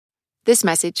This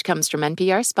message comes from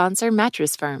NPR sponsor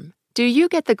Mattress Firm. Do you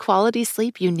get the quality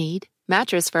sleep you need?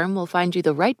 Mattress Firm will find you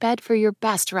the right bed for your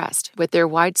best rest with their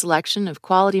wide selection of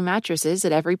quality mattresses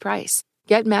at every price.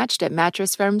 Get matched at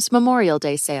Mattress Firm's Memorial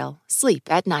Day sale. Sleep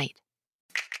at night.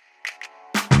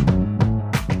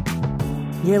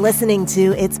 You're listening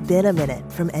to It's Been a Minute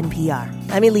from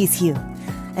NPR. I'm Elise Hu.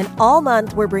 And all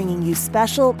month, we're bringing you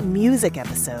special music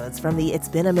episodes from the It's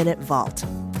Been a Minute Vault.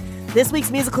 This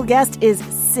week's musical guest is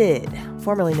Syd,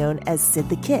 formerly known as Syd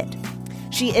the Kid.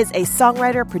 She is a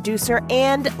songwriter, producer,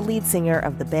 and lead singer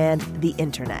of the band The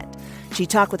Internet. She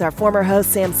talked with our former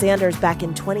host, Sam Sanders, back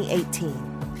in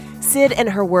 2018. Syd and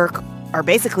her work are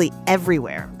basically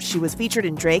everywhere. She was featured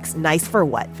in Drake's Nice for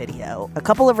What video. A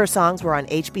couple of her songs were on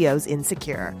HBO's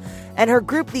Insecure. And her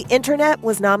group, The Internet,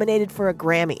 was nominated for a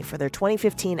Grammy for their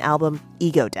 2015 album,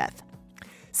 Ego Death.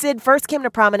 Syd first came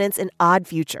to prominence in Odd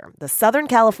Future, the Southern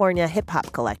California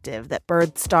hip-hop collective that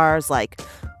birthed stars like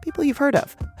people you've heard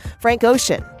of, Frank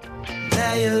Ocean.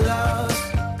 Now you're lost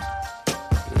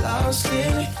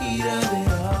in the heat of it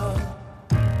all.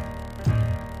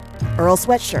 Earl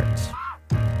Sweatshirt.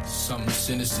 Something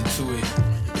sinister to it.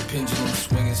 The pendulum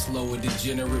swinging slower,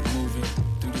 degenerate moving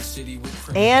through the city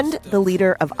with And the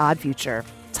leader of Odd Future,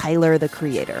 Tyler, the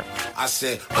Creator. I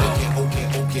said, okay,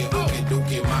 don't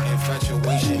get my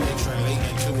infatuation and translate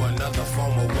into another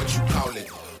form of what you call it.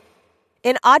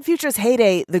 In Odd Future's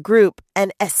heyday, the group,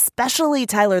 and especially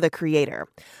Tyler, the Creator,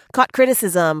 caught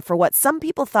criticism for what some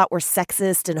people thought were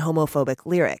sexist and homophobic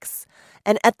lyrics.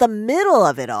 And at the middle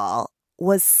of it all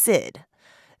was Syd.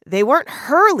 They weren't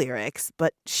her lyrics,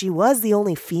 but she was the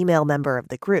only female member of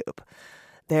the group.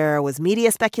 There was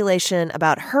media speculation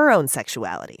about her own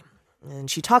sexuality.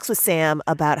 And she talks with Sam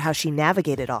about how she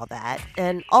navigated all that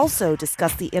and also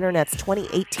discussed the Internet's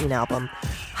 2018 album,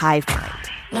 Hive Mind.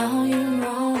 Now you're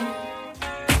wrong,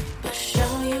 but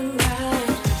show you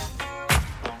right.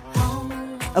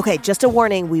 Okay, just a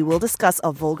warning, we will discuss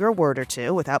a vulgar word or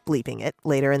two without bleeping it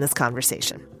later in this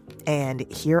conversation.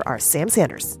 And here are Sam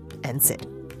Sanders and Syd.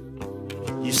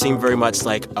 You seem very much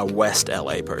like a West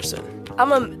LA person.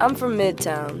 I'm from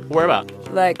Midtown. Where about?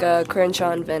 Like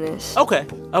Crenshaw and Venice. Okay.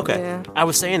 Yeah. I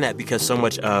was saying that because so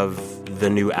much of the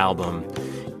new album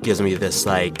gives me this,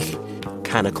 like,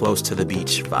 kind of close to the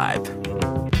beach vibe.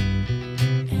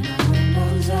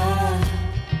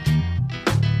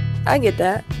 I get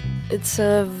that. It's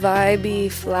a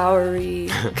vibey, flowery,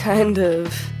 kind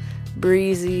of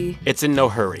breezy. It's in no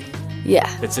hurry. Yeah.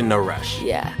 It's in no rush.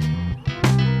 Yeah.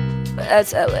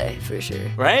 That's LA for sure.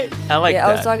 Right? I like that.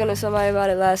 I was talking to somebody about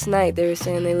it last night. They were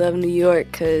saying they love New York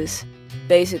because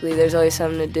basically there's always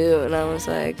something to do. And I was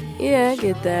like, yeah, I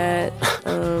get that.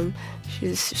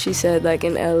 She said, like,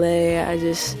 in LA, I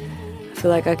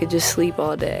feel like I could just sleep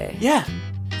all day. Yeah.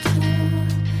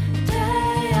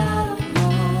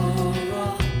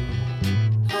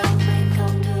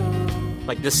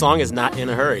 Like, this song is not in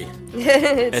a hurry.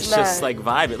 It's not. Just, like,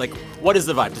 vibing. Like, what is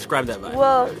the vibe? Describe that vibe.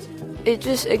 Well,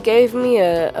 it gave me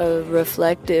a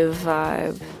reflective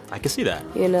vibe. I can see that.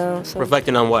 You know?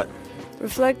 Reflecting on what?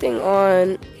 Reflecting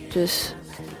on just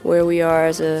where we are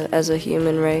as a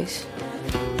human race.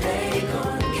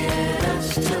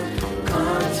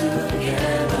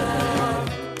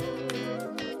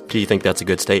 Do you think that's a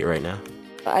good state right now?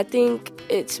 I think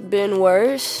it's been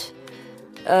worse,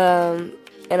 and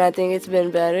I think it's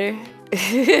been better.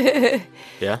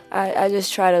 Yeah? I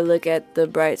just try to look at the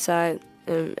bright side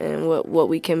and what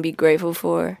we can be grateful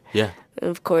for. Yeah. And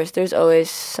of course, there's always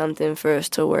something for us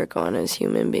to work on as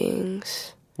human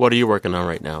beings. What are you working on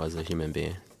right now as a human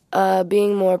being?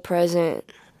 Being more present.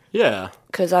 Yeah.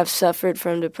 Because I've suffered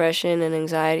from depression and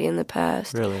anxiety in the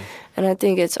past. Really? And I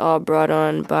think it's all brought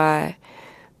on by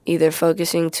either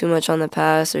focusing too much on the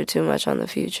past or too much on the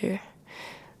future.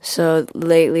 So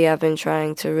lately I've been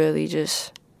trying to really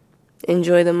just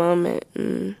enjoy the moment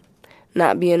and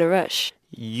not be in a rush.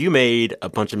 You made a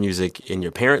bunch of music in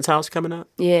your parents' house coming up?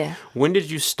 Yeah. When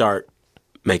did you start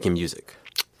making music?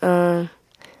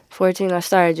 14, I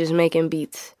started just making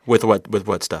beats. With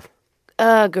what stuff?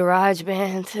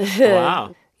 GarageBand.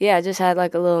 Wow. Yeah, I just had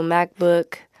like a little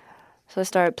MacBook. So I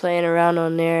started playing around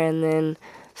on there, and then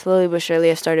slowly but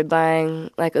surely I started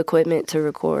buying like equipment to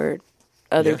record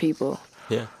other people.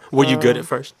 Yeah. Were you good at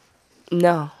first?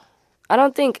 No. I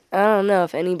don't know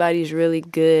if anybody's really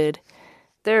good.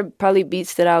 There are probably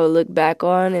beats that I would look back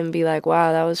on and be like,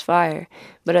 wow, that was fire.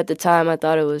 But at the time, I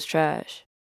thought it was trash.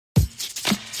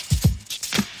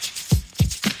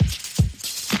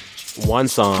 One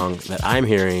song that I'm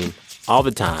hearing all the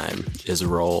time is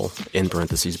Roll, in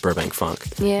parentheses, Burbank Funk.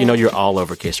 Yeah. You know you're all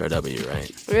over KSRW,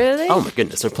 right? Really? Oh, my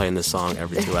goodness. They're playing this song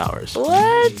every 2 hours.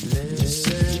 What?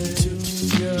 Listen to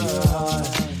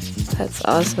That's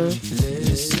awesome.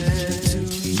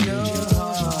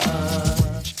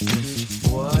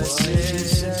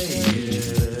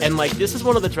 And like this is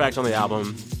one of the tracks on the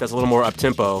album that's a little more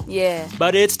up-tempo. Yeah.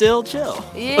 But it's still chill.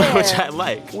 Yeah. Which I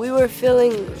like. We were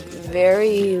feeling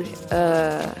very,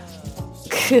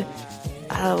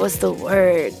 what's the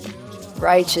word?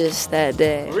 Righteous that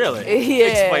day. Really? Yeah.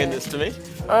 Explain this to me.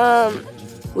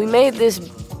 We made this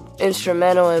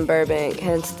instrumental in Burbank,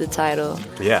 hence the title.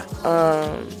 Yeah.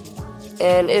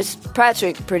 And it's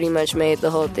Patrick pretty much made the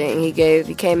whole thing. He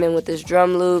came in with this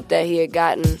drum loop that he had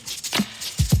gotten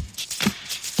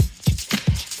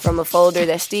from a folder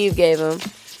that Steve gave him.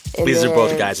 And These are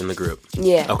both guys in the group.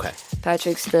 Yeah. Okay.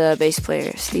 Patrick's the bass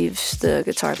player. Steve's the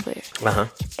guitar player. Uh-huh.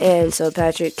 And so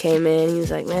Patrick came in. He was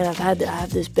like, man, I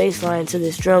have this bass line to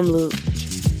this drum loop.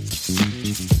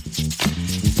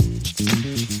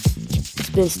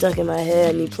 It's been stuck in my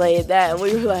head. And he played that. And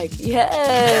we were like,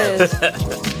 yes.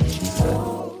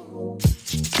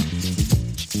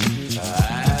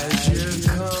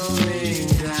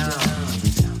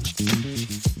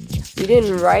 We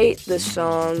didn't write the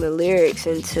song, the lyrics,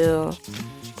 until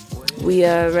we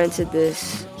rented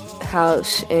this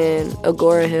house in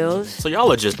Agora Hills. So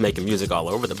y'all are just making music all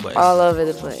over the place. All over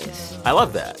the place. I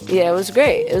love that. Yeah, it was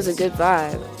great. It was a good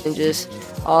vibe. And just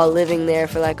all living there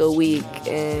for like a week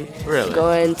and Really?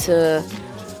 going to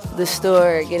the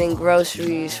store, getting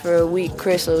groceries for a week.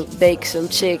 Chris will bake some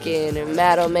chicken and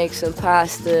Matt will make some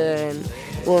pasta and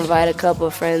we'll invite a couple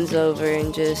of friends over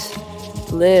and just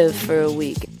live for a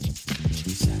week.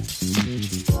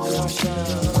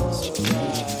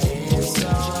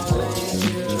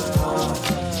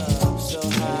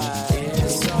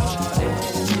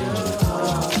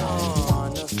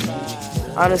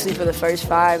 Honestly, for the first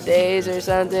 5 days or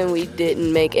something, we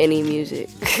didn't make any music.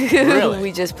 Really?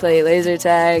 We just played laser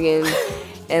tag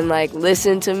and like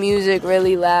listened to music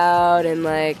really loud and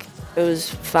like it was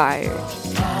fire.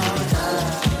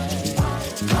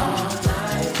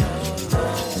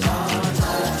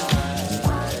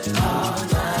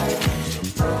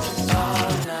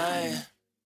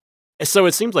 So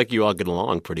it seems like you all get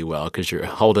along pretty well because you're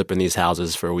holed up in these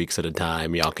houses for weeks at a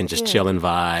time. Y'all can just chill and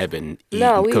vibe and eat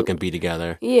and cook and be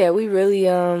together. Yeah, we really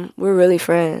we're really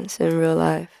friends in real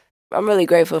life. I'm really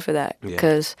grateful for that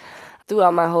because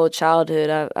throughout my whole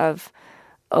childhood, I've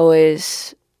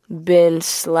always been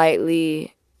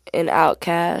slightly an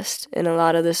outcast in a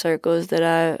lot of the circles that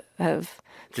I have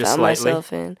found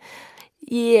myself in.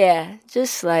 Yeah,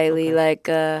 just slightly.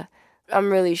 Okay. Like, I'm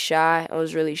really shy. I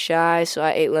was really shy, so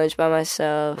I ate lunch by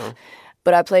myself. Oh.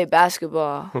 But I played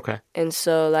basketball. Okay. And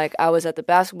so, like, I was at the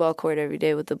basketball court every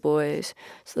day with the boys.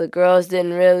 So the girls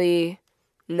didn't really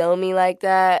know me like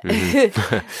that.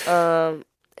 Mm-hmm.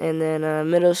 And then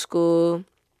middle school,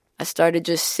 I started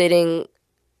just sitting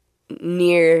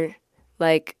near,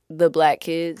 like, the black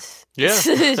kids. Yeah.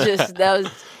 Just,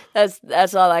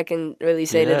 that's all I can really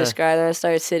say to describe them. I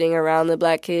started sitting around the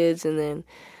black kids and then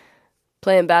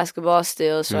playing basketball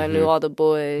still, so I knew all the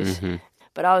boys. Mm-hmm.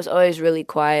 But I was always really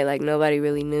quiet, like nobody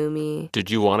really knew me. Did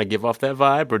you want to give off that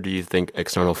vibe, or do you think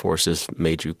external forces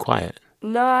made you quiet?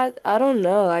 No, I don't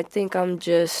know. I think I'm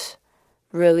just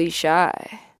really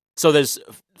shy. So there's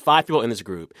 5 people in this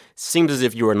group. Seems as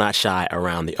if you were not shy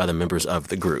around the other members of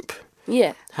the group.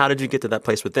 Yeah. How did you get to that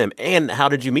place with them? And how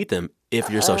did you meet them if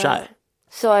you're so shy?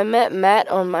 So I met Matt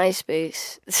on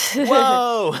MySpace.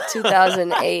 Whoa!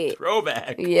 2008.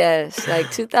 Throwback. Yes,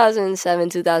 like 2007,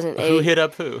 2008. Who hit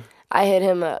up who? I hit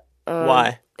him up.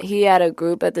 Why? He had a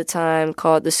group at the time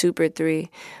called the Super 3.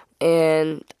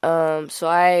 And so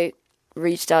I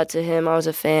reached out to him. I was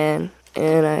a fan.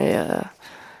 And I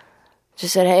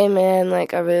just said, hey, man,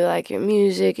 like, I really like your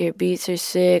music. Your beats are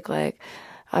sick. Like,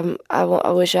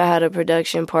 I wish I had a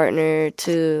production partner,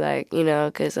 too. Like, you know,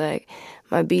 because, like,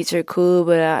 my beats are cool,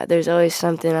 but there's always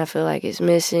something I feel like is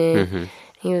missing. Mm-hmm.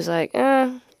 He was like,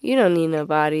 you don't need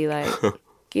nobody. Like,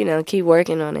 you know, keep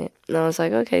working on it. And I was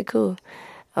like, okay, cool.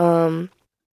 A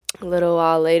little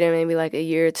while later, maybe like a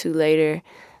year or two later,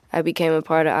 I became a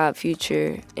part of Odd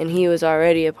Future, and he was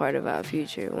already a part of Odd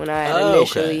Future when I had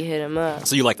initially hit him up.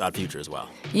 So you liked Odd Future as well?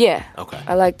 Yeah. Okay.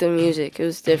 I liked the music. It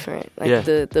was different. Like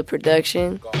the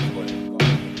production.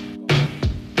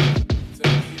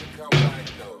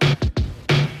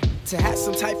 To have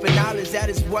some type of knowledge, that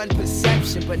is one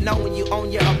perception. But knowing you own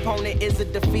your opponent is a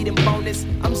defeating bonus.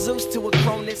 I'm Zeus to a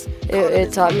Cronus.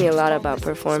 It taught me a lot about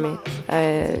performing.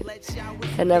 I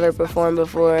had never performed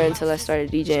before until I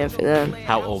started DJing for them.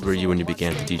 How old were you when you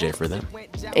began to DJ for them?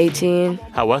 18.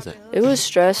 How was it? It was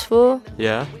stressful.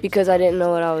 Yeah? Because I didn't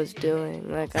know what I was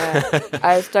doing. Like,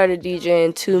 I started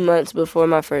DJing 2 months before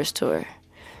my first tour.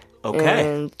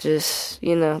 Okay. And just,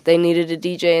 they needed a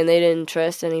DJ and they didn't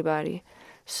trust anybody.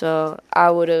 So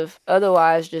I would have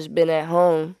otherwise just been at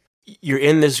home. You're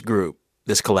in this group,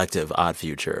 this collective, Odd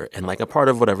Future, and like a part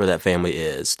of whatever that family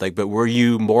is. Like, but were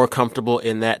you more comfortable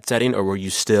in that setting, or were you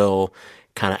still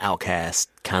kind of outcast,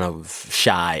 kind of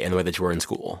shy in the way that you were in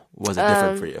school? Was it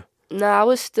different for you? No, I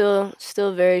was still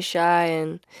very shy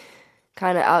and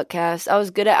kind of outcast. I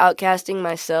was good at outcasting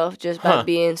myself just by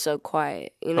being so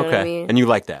quiet. You know what I mean? And you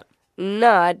like that?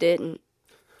 No, I didn't.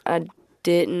 I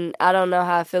don't know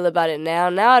how I feel about it now.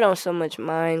 Now I don't so much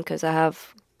mind because I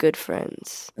have good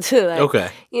friends. Okay.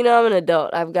 I'm an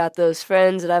adult. I've got those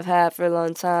friends that I've had for a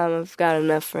long time. I've got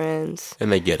enough friends.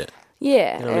 And they get it.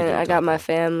 Yeah, and I got my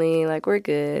family. Like, we're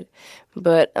good.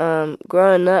 But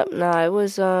growing up, it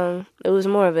was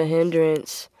more of a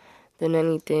hindrance than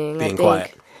anything. Being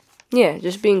quiet. Yeah,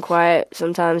 just being quiet.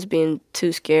 Sometimes being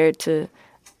too scared to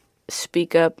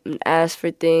speak up and ask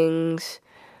for things.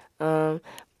 But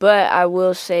I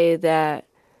will say that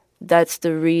that's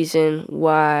the reason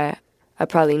why I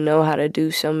probably know how to do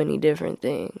so many different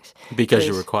things. Because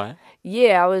you were quiet?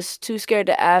 Yeah, I was too scared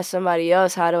to ask somebody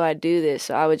else, how do I do this?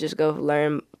 So I would just go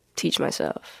learn, teach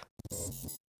myself.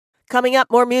 Coming up,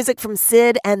 more music from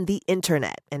Syd and the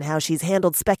internet and how she's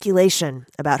handled speculation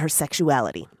about her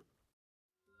sexuality.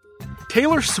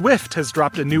 Taylor Swift has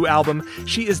dropped a new album.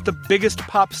 She is the biggest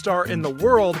pop star in the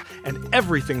world, and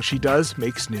everything she does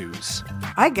makes news.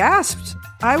 I gasped.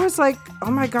 I was like,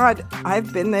 oh my God,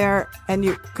 I've been there, and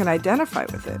you can identify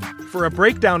with it. For a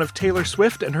breakdown of Taylor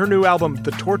Swift and her new album,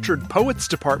 The Tortured Poets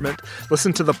Department,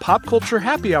 listen to the Pop Culture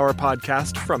Happy Hour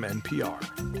podcast from NPR.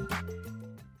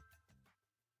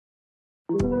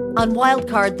 On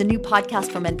Wildcard, the new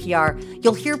podcast from NPR,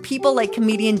 you'll hear people like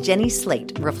comedian Jenny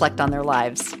Slate reflect on their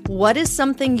lives. What is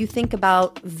something you think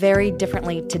about very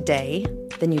differently today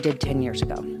than you did 10 years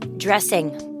ago?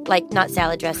 Dressing, like not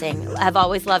salad dressing. I've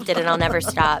always loved it and I'll never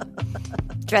stop.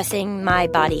 Dressing my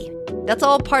body. That's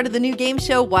all part of the new game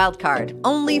show Wildcard,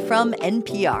 only from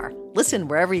NPR. Listen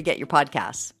wherever you get your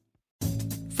podcasts.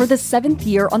 For the 7th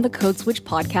year on the Code Switch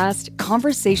podcast,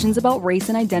 conversations about race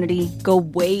and identity go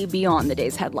way beyond the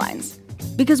day's headlines.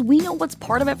 Because we know what's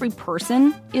part of every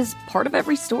person is part of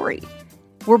every story.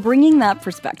 We're bringing that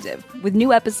perspective with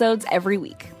new episodes every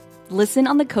week. Listen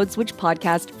on the Code Switch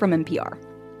podcast from NPR.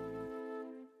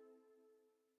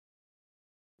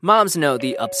 Moms know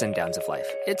the ups and downs of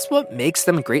life. It's what makes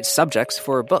them great subjects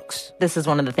for books. This is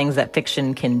one of the things that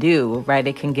fiction can do, right?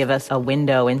 It can give us a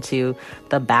window into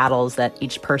the battles that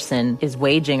each person is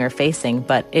waging or facing,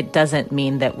 but it doesn't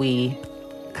mean that we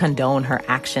condone her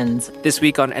actions. This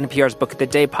week on NPR's Book of the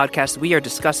Day podcast, we are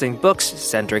discussing books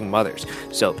centering mothers.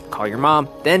 So call your mom,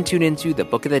 then tune into the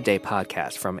Book of the Day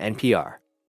podcast from NPR.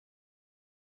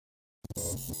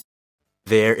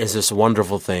 There is this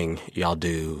wonderful thing y'all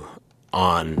do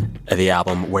on the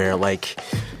album where, like,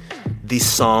 these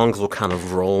songs will kind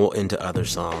of roll into other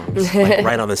songs, like,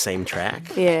 right on the same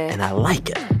track. Yeah. And I like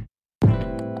it.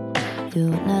 You're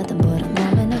nothing but a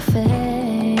moment of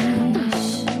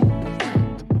face.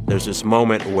 There's this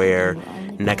moment where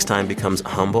Next Time becomes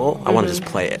humble. I want to just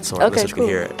play it so our listeners can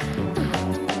hear it.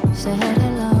 Say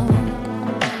hello.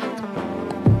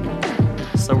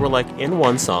 So we're, like, in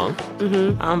one song.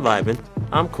 I'm vibing.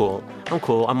 I'm cool.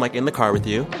 I'm, like, in the car with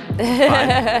you.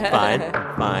 Fine.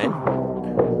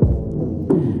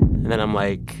 And then I'm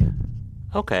like,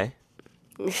 okay.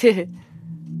 I'm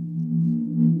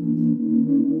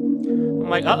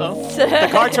like, uh-oh. The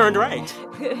car turned right.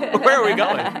 Where are we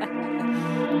going?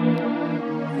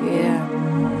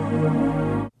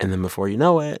 Yeah. And then before you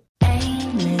know it,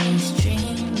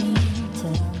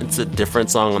 it's a different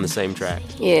song on the same track.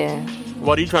 Yeah.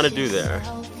 What are you trying to do there?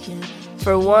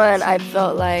 For one, I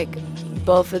felt like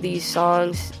both of these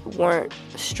songs weren't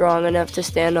strong enough to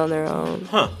stand on their own.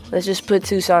 Let's just put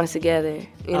two songs together,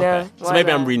 you know? So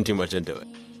maybe I'm reading too much into it.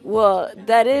 Well,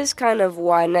 that is kind of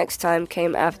why Next Time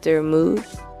came after Mood.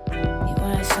 You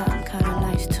wanted something kind of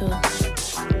nice too. I'm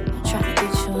trying to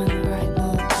get you in the right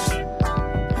mood.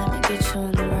 Let me get you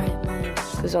in the right mood.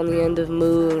 Because on the end of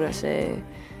Mood, I say,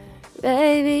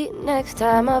 baby, next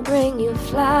time I'll bring you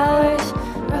flowers.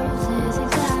 Roses,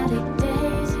 exotic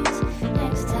daisies.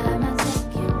 Next time I'll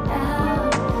take you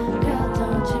out. Girl,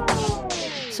 don't you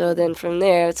get. So then from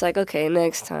there, it's like, okay,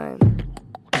 next time.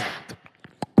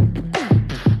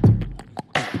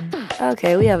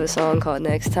 Okay, we have a song called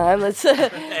Next Time. Let's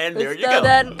and there you go.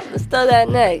 Let's throw that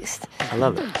next. I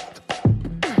love it.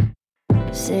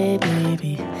 Say,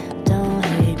 baby, don't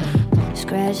hate me.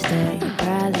 Scratch that, you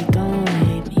probably gon'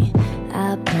 hate me.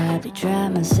 I'll probably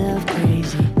drive myself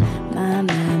crazy. My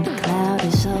mind, the cloud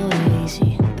is so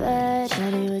hazy. But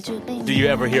shawty, what you mean? Do you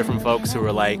ever hear from folks who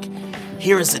are like,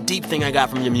 here is the deep thing I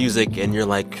got from your music, and you're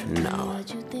like, no?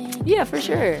 Yeah, for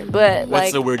sure. But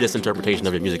what's the weirdest interpretation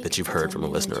of your music that you've heard from a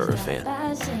listener or a fan?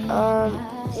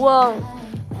 Well,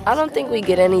 I don't think we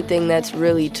get anything that's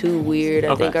really too weird.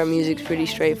 I think our music's pretty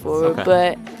straightforward.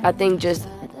 But I think just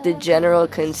the general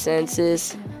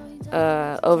consensus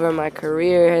over my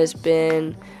career has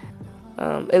been,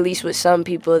 at least with some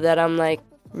people, that I'm like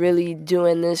really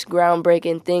doing this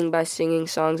groundbreaking thing by singing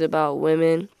songs about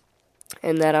women,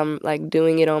 and that I'm like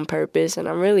doing it on purpose, and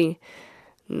I'm really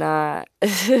not,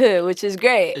 which is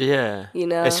great. Yeah, you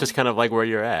know, it's just kind of like where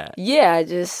you're at. Yeah,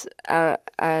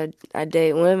 I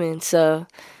date women, so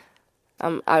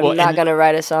I'm not gonna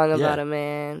write a song about a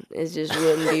man. It just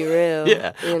wouldn't be real.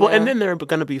 Yeah. You Well, know? and then there are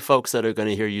going to be folks that are going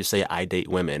to hear you say "I date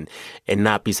women" and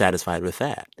not be satisfied with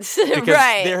that. Because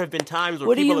right. there have been times where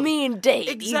what do people you mean date?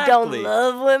 Exactly. You don't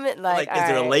love women? Like is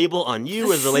there a label on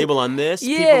you? Is there a label on this?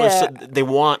 Yeah. People they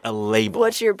want a label.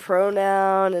 What's your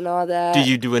pronoun and all that? Do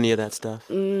you do any of that stuff?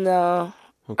 No.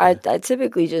 Okay. I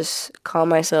typically just call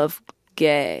myself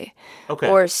gay. Okay.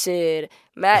 Or Sid.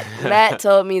 Matt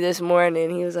told me this morning,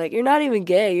 he was like, you're not even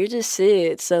gay, you're just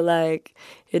Sid, so like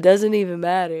it doesn't even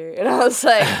matter. And I was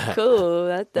like, cool,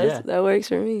 that works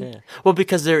for me. Yeah. Well,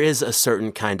 because there is a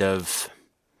certain kind of,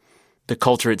 the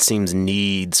culture, it seems,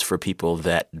 needs for people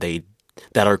that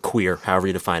are queer, however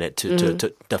you define it,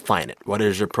 to define it. What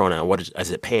is your pronoun?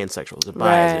 Is it pansexual? Is it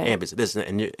bi? Is it ambi? Is it this?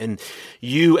 And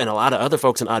you and a lot of other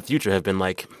folks in Odd Future have been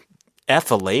like,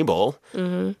 F a label.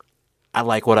 Mm-hmm. I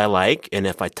like what I like, and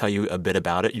if I tell you a bit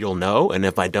about it, you'll know, and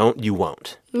if I don't, you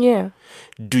won't. Yeah.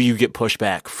 Do you get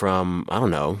pushback from, I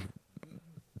don't know,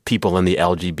 people in the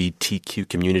LGBTQ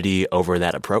community over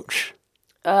that approach?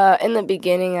 In the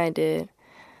beginning, I did.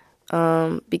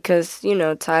 Because, you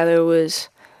know, Tyler was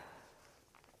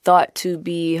thought to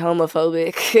be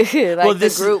homophobic.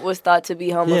 The group was thought to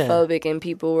be homophobic, and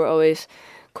people were always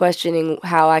questioning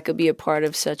how I could be a part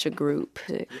of such a group.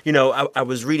 You know, I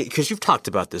was reading, because you've talked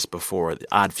about this before, the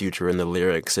Odd Future and the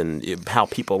lyrics and how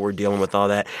people were dealing with all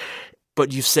that.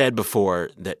 But you said before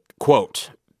that,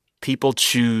 quote, people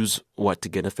choose what to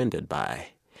get offended by.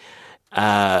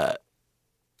 Why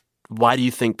do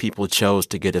you think people chose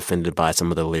to get offended by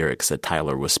some of the lyrics that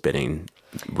Tyler was spitting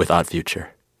with Odd Future?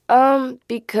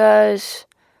 Because,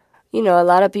 you know, a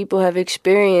lot of people have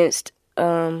experienced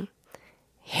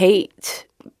hate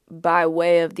by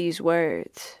way of these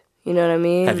words. You know what I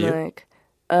mean? Have you? Like,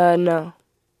 no.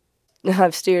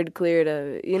 I've steered clear of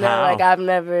it. You know, How?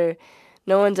 like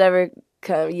no one's ever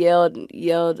yelled,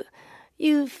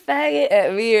 you faggot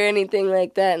at me or anything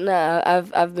like that. No,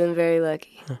 I've been very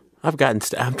lucky. I'm trying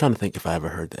to think if I ever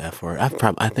heard the F word. I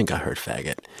think I heard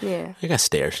faggot. Yeah. I got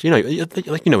stares. You know,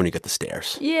 when you get the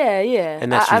stares. Yeah.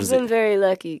 And that's I've been very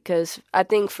lucky because I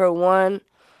think for one,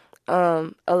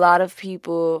 a lot of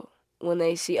people, when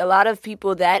they see a lot of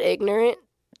people that ignorant,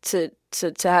 to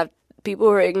have people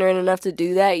who are ignorant enough to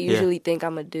do that usually think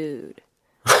I'm a dude.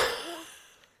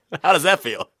 How does that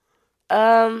feel?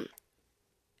 I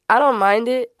don't mind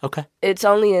it. Okay. It's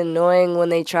only annoying when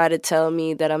they try to tell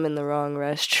me that I'm in the wrong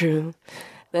restroom.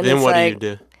 Then what do you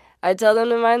do? I tell them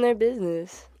to mind their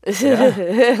business.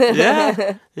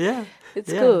 Yeah.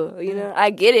 It's cool, you know.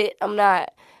 I get it.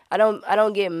 I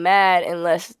don't get mad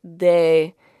unless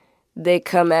they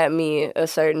come at me a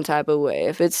certain type of way.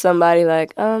 If it's somebody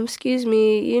like, excuse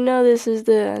me, you know this is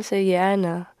I say, yeah, I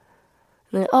know.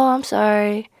 And then, oh, I'm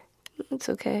sorry. It's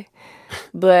okay.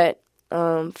 But,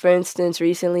 for instance,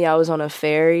 recently I was on a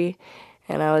ferry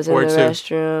and I was in the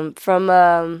restroom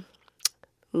from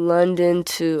London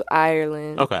to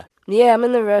Ireland. Okay. Yeah, I'm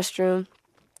in the restroom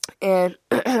and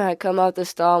I come out the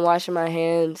stall, I'm washing my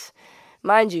hands.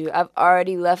 Mind you, I've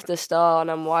already left the stall and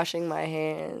I'm washing my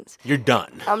hands. You're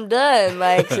done. I'm done.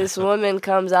 Like, this woman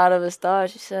comes out of the stall.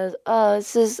 She says, oh,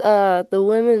 it's just the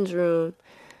women's room.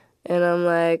 And I'm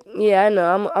like, yeah, I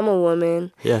know. I'm a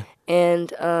woman. Yeah.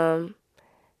 And,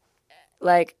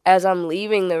 like, as I'm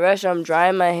leaving the restroom, I'm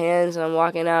drying my hands and I'm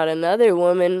walking out. Another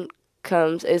woman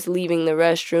is leaving the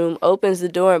restroom, opens the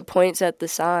door and points at the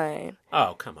sign.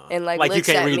 Oh, come on. And, like you looks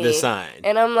can't at read me. the sign.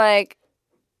 And I'm like,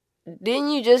 didn't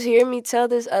you just hear me tell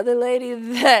this other lady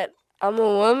that I'm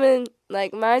a woman?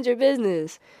 Like, mind your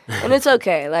business. And it's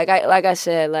okay. Like I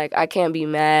said, like, I can't be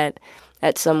mad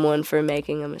at someone for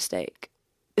making a mistake.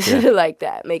 Like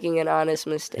that, making an honest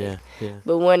mistake. Yeah.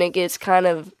 But when it gets kind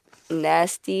of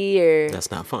nasty or that's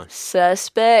not fun.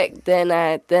 Suspect, then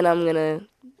I'm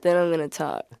gonna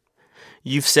talk.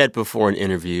 You've said before in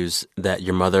interviews that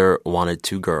your mother wanted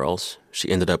 2 girls. She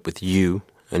ended up with you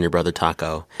and your brother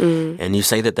Taco. Mm-hmm. And you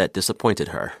say that disappointed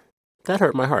her. That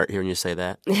hurt my heart hearing you say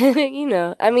that. You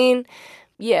know, I mean,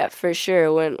 Yeah, for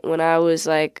sure. When I was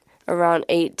like around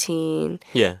 18,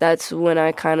 that's when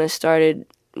I kind of started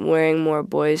wearing more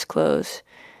boys' clothes.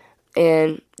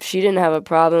 And she didn't have a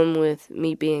problem with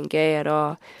me being gay at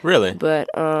all. Really? But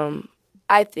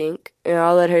I think, and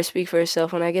I'll let her speak for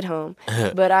herself when I get home,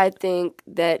 but I think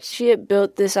that she had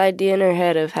built this idea in her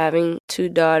head of having 2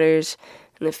 daughters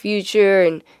in the future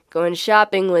and going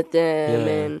shopping with them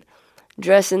and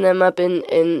dressing them up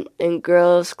in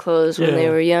girls' clothes when they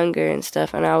were younger and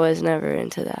stuff, and I was never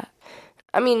into that.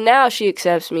 I mean, now she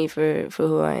accepts me for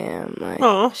who I am.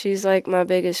 Like, she's like my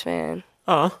biggest fan.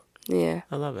 Oh. Yeah.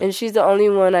 I love it. And she's the only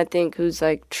one, I think, who's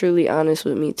like truly honest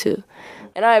with me too.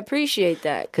 And I appreciate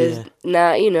that because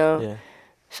now, you know,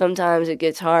 sometimes it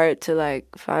gets hard to like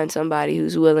find somebody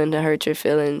who's willing to hurt your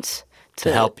feelings.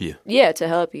 To help you. Yeah, to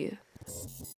help you.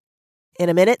 In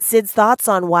a minute, Sid's thoughts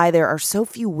on why there are so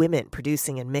few women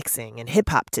producing and mixing in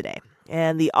hip-hop today,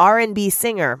 and the R&B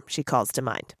singer she calls to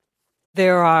mind.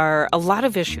 There are a lot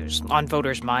of issues on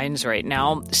voters' minds right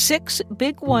now. 6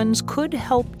 big ones could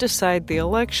help decide the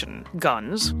election: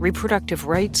 guns, reproductive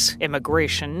rights,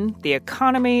 immigration, the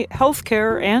economy,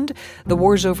 healthcare, and the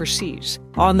wars overseas.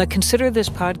 On the Consider This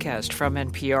podcast from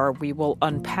NPR, we will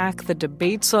unpack the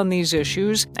debates on these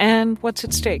issues and what's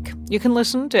at stake. You can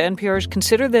listen to NPR's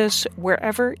Consider This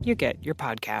wherever you get your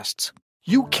podcasts.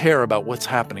 You care about what's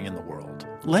happening in the world.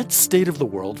 Let State of the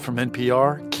World from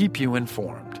NPR keep you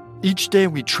informed. Each day,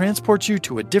 we transport you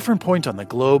to a different point on the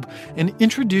globe and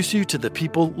introduce you to the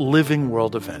people living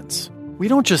world events. We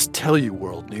don't just tell you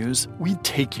world news, we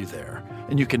take you there.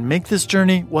 And you can make this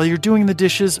journey while you're doing the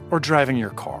dishes or driving your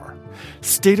car.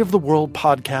 State of the World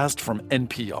podcast from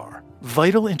NPR.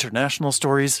 Vital international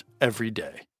stories every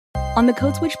day. On the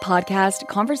Code Switch podcast,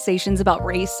 conversations about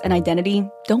race and identity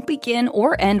don't begin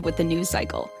or end with the news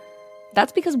cycle.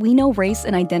 That's because we know race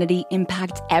and identity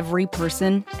impact every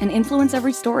person and influence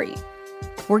every story.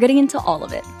 We're getting into all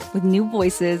of it with new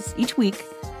voices each week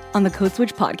on the Code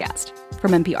Switch podcast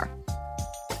from NPR.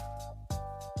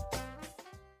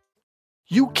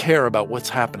 You care about what's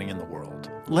happening in the world.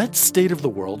 Let State of the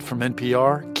World from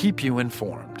NPR keep you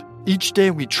informed. Each day,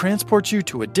 we transport you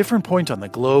to a different point on the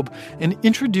globe and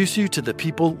introduce you to the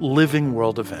people living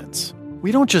world events.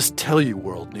 We don't just tell you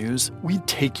world news, we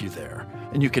take you there.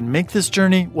 And you can make this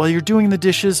journey while you're doing the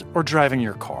dishes or driving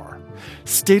your car.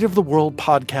 State of the World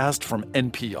podcast from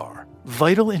NPR.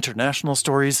 Vital international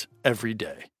stories every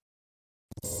day.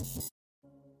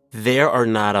 There are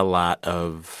not a lot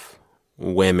of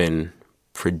women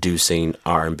producing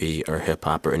R&B or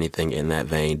hip-hop or anything in that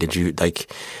vein. Did you,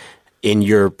 like, in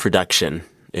your production,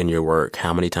 in your work,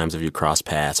 how many times have you crossed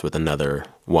paths with another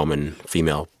woman,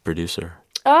 female producer?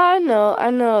 I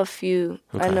know a few.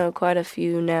 Okay. I know quite a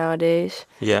few nowadays.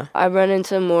 Yeah? I run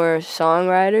into more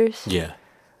songwriters. Yeah.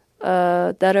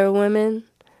 That are women.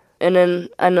 And then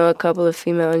I know a couple of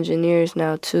female engineers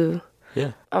now, too.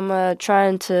 Yeah. I'm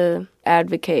trying to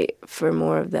advocate for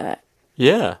more of that.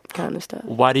 Yeah. Kind of stuff.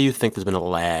 Why do you think there's been a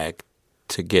lag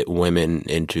to get women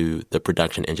into the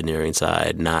production engineering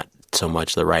side, not so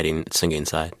much the writing, singing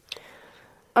side?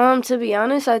 To be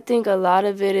honest, I think a lot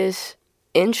of it is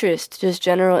interest, just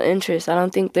general interest. I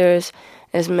don't think there's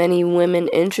as many women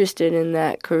interested in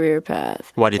that career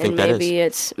path. Why do you think that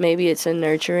is? Maybe it's a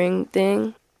nurturing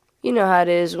thing. You know how it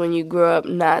is when you grow up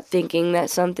not thinking that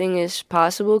something is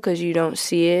possible because you don't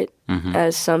see it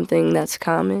as something that's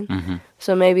common. Mm-hmm.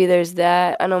 So maybe there's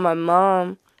that. I know my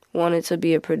mom wanted to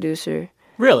be a producer.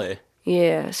 Really?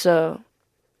 Yeah, so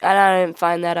and I didn't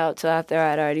find that out till after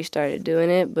I'd already started doing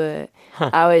it, but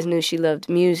I always knew she loved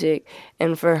music.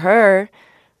 And for her,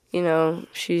 you know,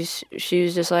 she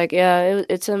was just like, yeah,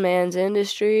 it's a man's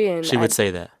industry. And she would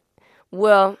say that?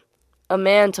 Well, a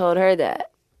man told her that.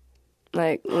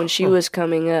 Like, when she was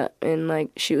coming up and,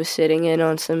 like, she was sitting in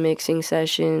on some mixing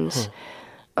sessions.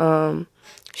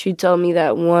 She told me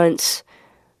that once,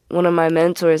 one of my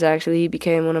mentors, actually, he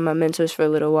became one of my mentors for a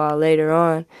little while later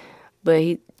on.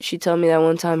 But she told me that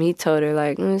one time he told her,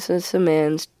 like, it's a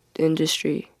man's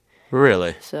industry.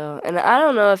 Really? So, and I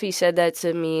don't know if he said that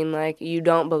to mean, like, you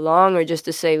don't belong or just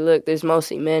to say, look, there's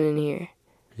mostly men in here.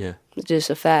 Yeah. It's just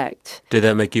a fact. Did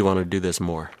that make you want to do this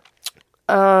more?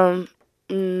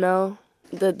 No.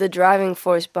 The driving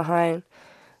force behind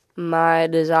my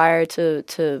desire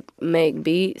to make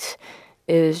beats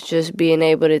is just being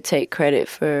able to take credit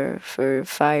for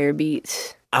fire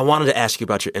beats. I wanted to ask you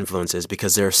about your influences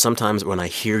because there are sometimes when I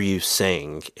hear you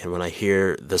sing and when I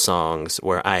hear the songs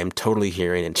where I am totally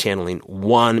hearing and channeling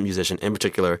one musician in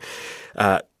particular.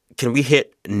 Can we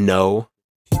hit No?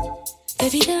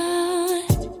 Baby,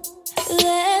 don't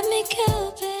let me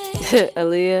go, baby.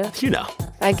 Aaliyah. You know.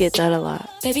 I get that a lot.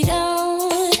 Baby,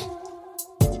 don't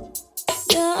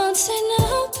say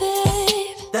no,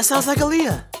 babe. That sounds like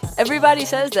Aaliyah. Everybody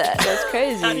says that. That's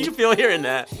crazy. How do you feel hearing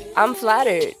that? I'm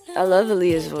flattered. I love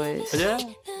Aaliyah's voice. Yeah?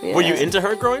 Were you into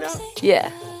her growing up?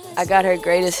 Yeah. I got her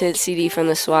greatest hit CD from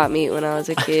the swap meet when I was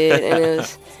a kid, and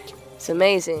it's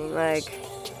amazing. Like,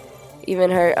 even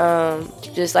her,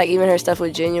 even her stuff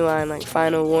with Genuine, like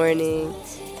Final Warning,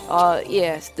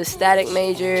 the Static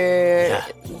Major,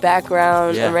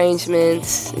 background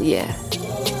arrangements, Here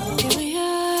we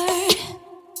are,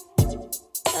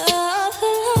 all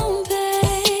alone,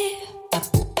 babe.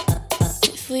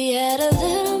 If we had a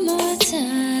little more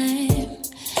time,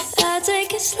 I'd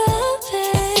take it slow,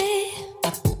 babe.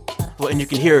 Well, and you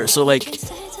can hear, so like,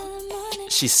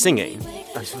 she's singing.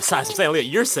 Besides, I'm saying,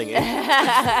 Aaliyah, you're singing.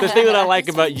 The thing that I like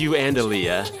about you and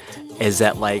Aaliyah is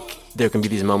that, like, there can be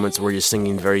these moments where you're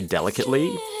singing very delicately,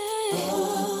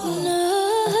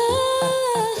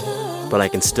 but I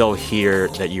can still hear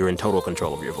that you're in total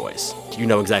control of your voice. You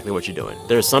know exactly what you're doing.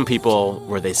 There's some people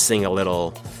where they sing a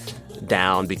little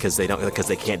down because they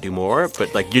can't do more,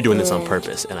 but like you're doing this on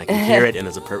purpose, and I can hear it, and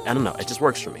there's I don't know, it just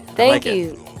works for me. Thank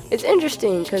you. It's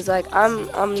interesting because like I'm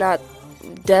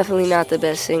definitely not the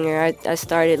best singer. I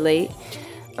started late,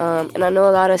 and I know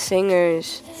a lot of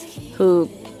singers who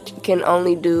can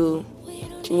only do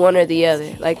one or the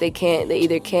other. Like they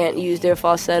either can't use their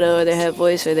falsetto or their head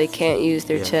voice, or they can't use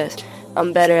their chest.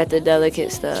 I'm better at the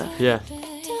delicate stuff. Yeah.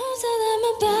 Don't tell them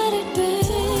about it, baby.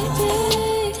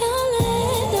 Don't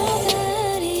let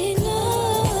nobody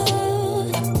know.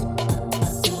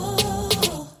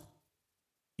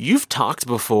 You've talked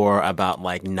before about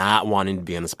like not wanting to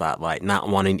be in the spotlight, not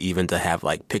wanting even to have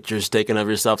like pictures taken of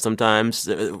yourself sometimes.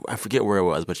 I forget where it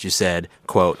was, but you said,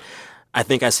 quote, "I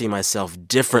think I see myself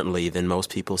differently than most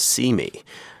people see me.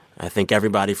 I think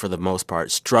everybody, for the most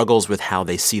part, struggles with how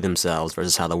they see themselves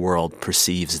versus how the world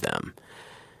perceives them."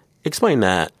 Explain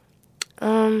that.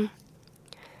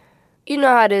 You know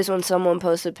how it is when someone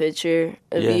posts a picture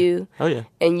of you,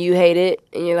 and you hate it,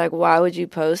 and you're like, "Why would you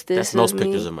post this?" That's most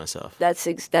pictures of myself. That's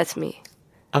me.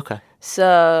 Okay.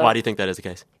 So why do you think that is the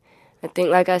case? I think,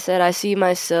 like I said, I see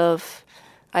the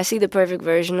perfect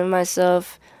version of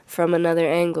myself from another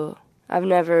angle. I've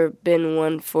never been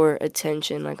one for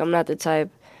attention. Like, I'm not the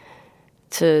type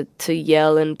to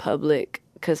yell in public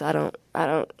because I don't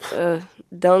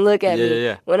look at me.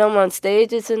 Yeah. When I'm on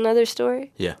stage, it's another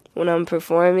story. Yeah. When I'm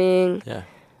performing. Yeah.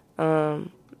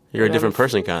 You're a different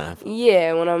person, kind of.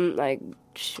 Yeah. When I'm like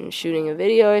shooting a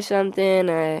video or something,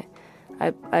 I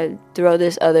throw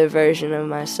this other version of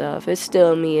myself. It's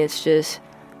still me. It's just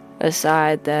a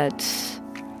side that's,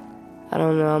 I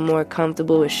don't know, I'm more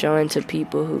comfortable with showing to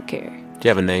people who care. Do you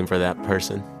have a name for that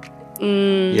person?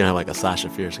 You don't have like a Sasha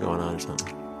Fierce going on or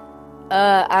something?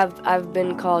 I've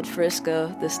been called Frisco,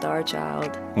 the star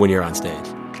child. When you're on stage?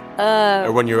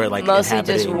 Or when you're like mostly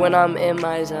inhabiting? just when I'm in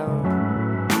my zone.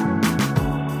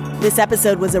 This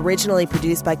episode was originally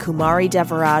produced by Kumari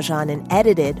Devarajan and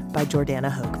edited by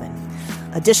Jordana Hochman.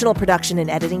 Additional production and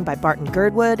editing by Barton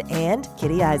Girdwood and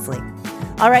Kitty Isley.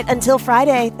 All right, until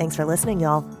Friday, thanks for listening,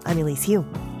 y'all. I'm Elise Hu.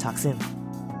 Talk soon.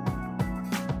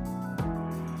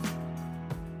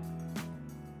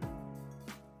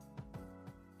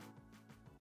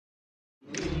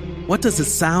 What does it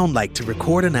sound like to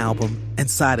record an album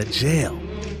inside a jail?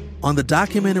 On the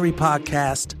documentary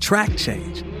podcast Track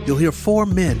Change, you'll hear 4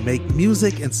 men make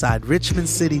music inside Richmond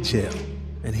City Jail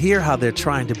and hear how they're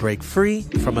trying to break free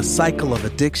from a cycle of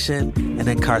addiction and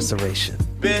incarceration.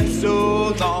 Been so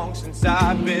long since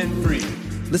I've been free.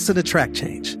 Listen to Track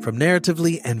Change from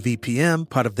Narratively and VPM,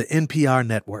 part of the NPR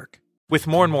network. With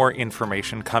more and more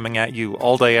information coming at you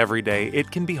all day, every day,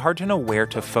 it can be hard to know where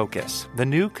to focus. The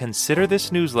new Consider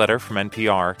This newsletter from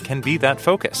NPR can be that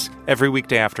focus. Every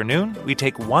weekday afternoon, we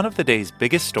take one of the day's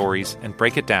biggest stories and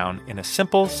break it down in a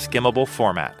simple, skimmable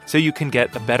format, so you can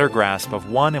get a better grasp of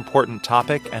one important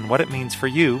topic and what it means for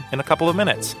you in a couple of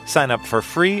minutes. Sign up for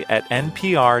free at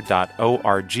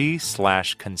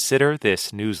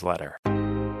npr.org/considerthisnewsletter.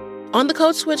 On the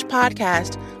Code Switch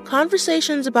podcast,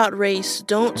 conversations about race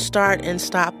don't start and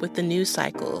stop with the news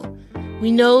cycle.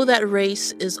 We know that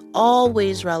race is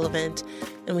always relevant,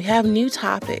 and we have new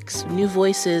topics, new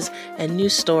voices, and new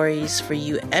stories for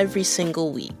you every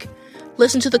single week.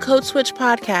 Listen to the Code Switch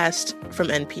podcast from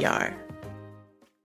NPR.